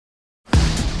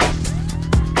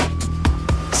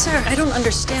Sir, I don't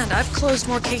understand. I've closed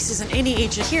more cases than any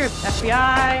agent here.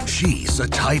 FBI. She's a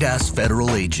tight-ass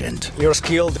federal agent. You're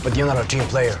skilled, but you're not a team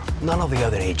player. None of the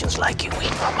other agents like you. Wait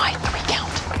for my 3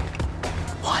 count.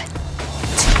 1,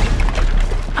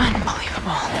 2.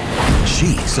 Unbelievable.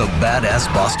 She's a badass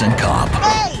Boston cop.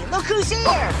 Hey, look who's here!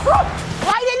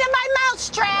 Right into my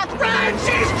mousetrap! Run,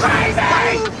 she's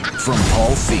crazy! From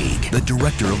Paul Feig, the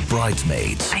director of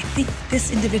Bridesmaids. I think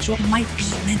this individual might be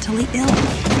mentally ill.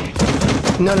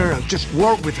 No. Just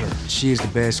work with her. She is the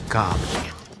best cop.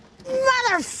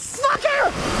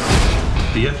 Motherfucker!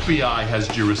 The FBI has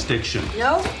jurisdiction.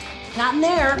 No, not in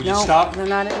there. Will you stop? They're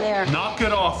not in there. Knock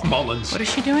it off, Mullins. What is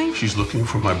she doing? She's looking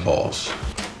for my balls.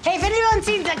 Hey, if anyone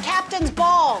sees the captain's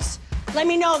balls, let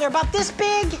me know. They're about this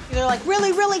big. They're like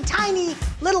really, really tiny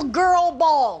little girl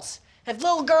balls. If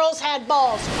little girls had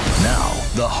balls. Now,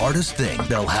 the hardest thing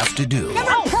they'll have to do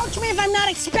Never approach me if I'm not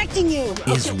expecting you.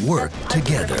 is work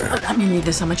together. Let me read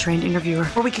this. I'm a trained interviewer.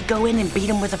 Or we could go in and beat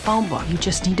him with a phone book. You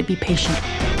just need to be patient.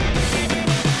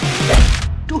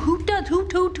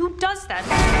 Who does that?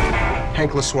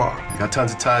 Hank LeSoir. Got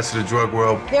tons of ties to the drug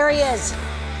world. There he is.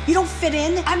 You don't fit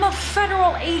in. I'm a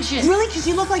federal agent. Really? Because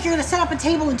you look like you're gonna set up a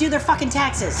table and do their fucking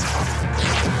taxes.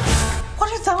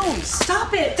 What are those?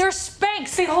 Stop it. They're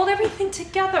Spanx. They hold everything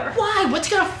together. Why? What's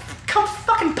gonna come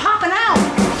fucking popping out?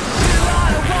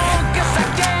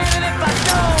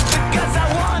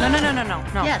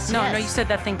 No. Yes, No, yes. you said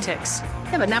that thing ticks.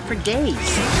 Yeah, but not for days.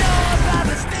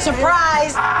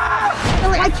 Surprise!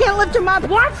 I can't lift him up.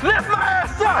 What? Lift my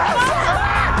ass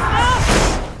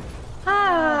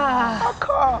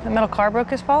up! The metal car broke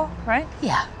his fall, right?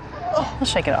 Yeah. We'll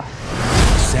shake it off.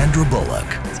 Sandra Bullock.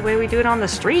 It's the way we do it on the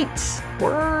streets.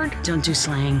 Word. Don't do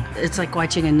slang. It's like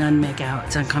watching a nun make out.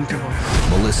 It's uncomfortable.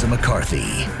 Melissa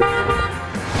McCarthy.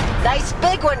 Nice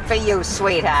big one for you,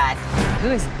 sweetheart. Who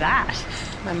is that?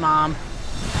 My mom.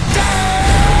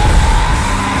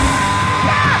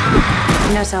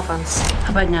 No cell phones.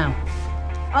 How about now?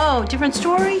 Oh, different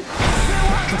story?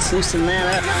 Let's loosen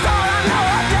that up.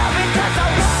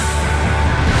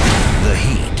 The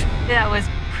Heat. That was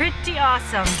pretty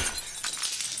awesome.